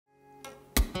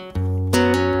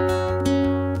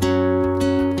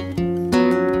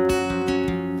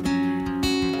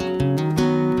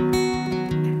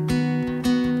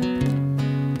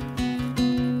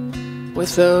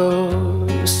with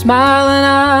those smiling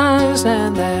eyes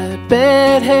and that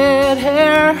bedhead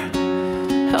hair.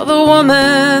 How the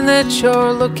woman that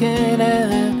you're looking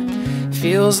at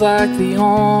feels like the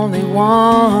only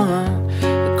one.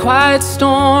 The quiet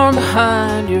storm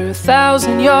behind your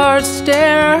 1,000-yard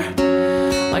stare.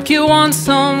 Like you want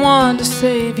someone to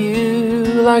save you,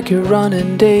 like your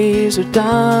running days are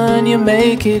done. You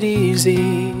make it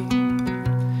easy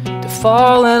to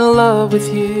fall in love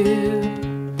with you,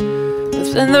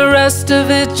 but then the rest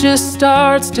of it just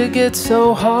starts to get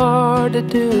so hard to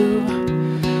do.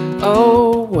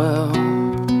 Oh well,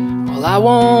 I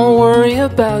won't worry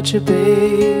about you,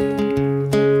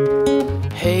 babe.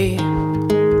 Hey,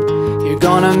 you're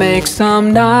gonna make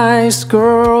some nice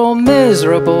girl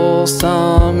miserable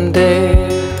someday.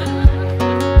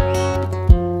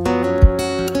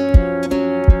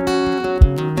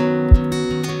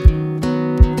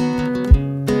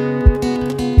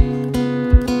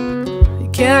 You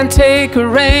can't take a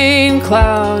rain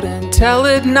cloud and tell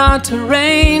it not to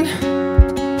rain.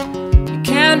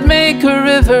 Can't make a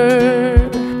river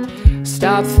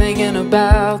stop thinking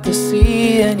about the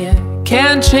sea, and you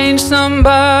can't change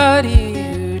somebody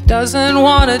who doesn't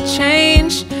want to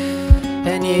change,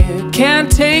 and you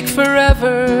can't take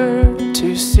forever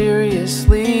too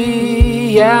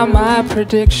seriously. Yeah, my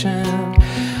prediction,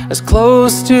 as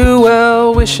close to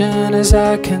well wishing as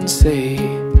I can say.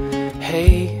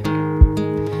 Hey,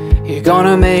 you're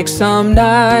gonna make some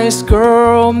nice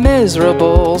girl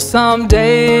miserable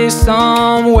someday,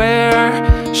 somewhere.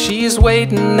 She's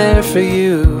waiting there for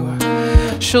you.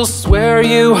 She'll swear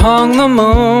you hung the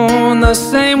moon the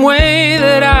same way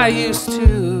that I used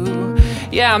to.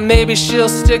 Yeah, maybe she'll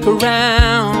stick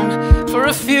around for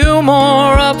a few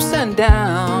more ups and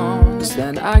downs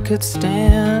than I could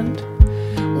stand.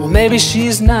 Well, maybe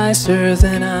she's nicer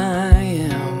than I am.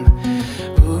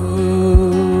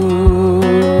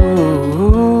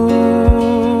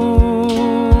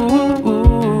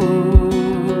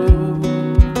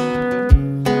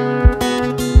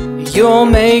 You'll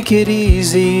make it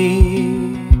easy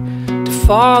to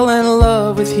fall in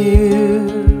love with you,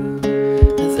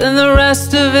 and then the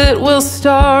rest of it will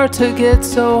start to get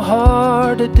so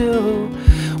hard to do.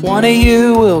 One of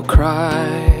you will cry,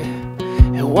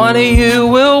 and one of you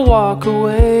will walk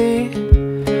away.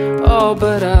 Oh,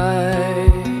 but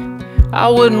I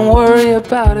wouldn't worry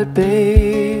about it,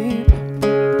 babe.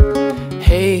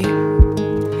 Hey,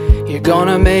 you're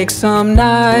gonna make some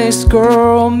nice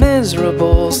girl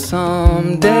miserable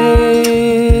someday,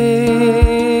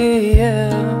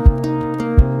 yeah.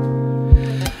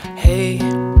 Hey,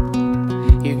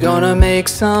 you're gonna make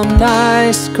some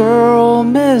nice girl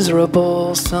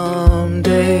miserable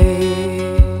someday.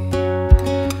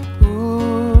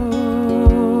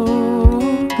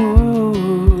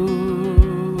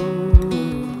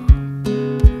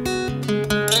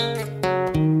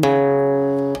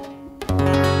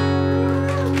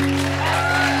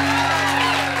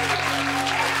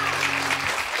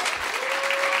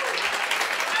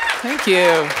 Thank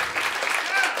you.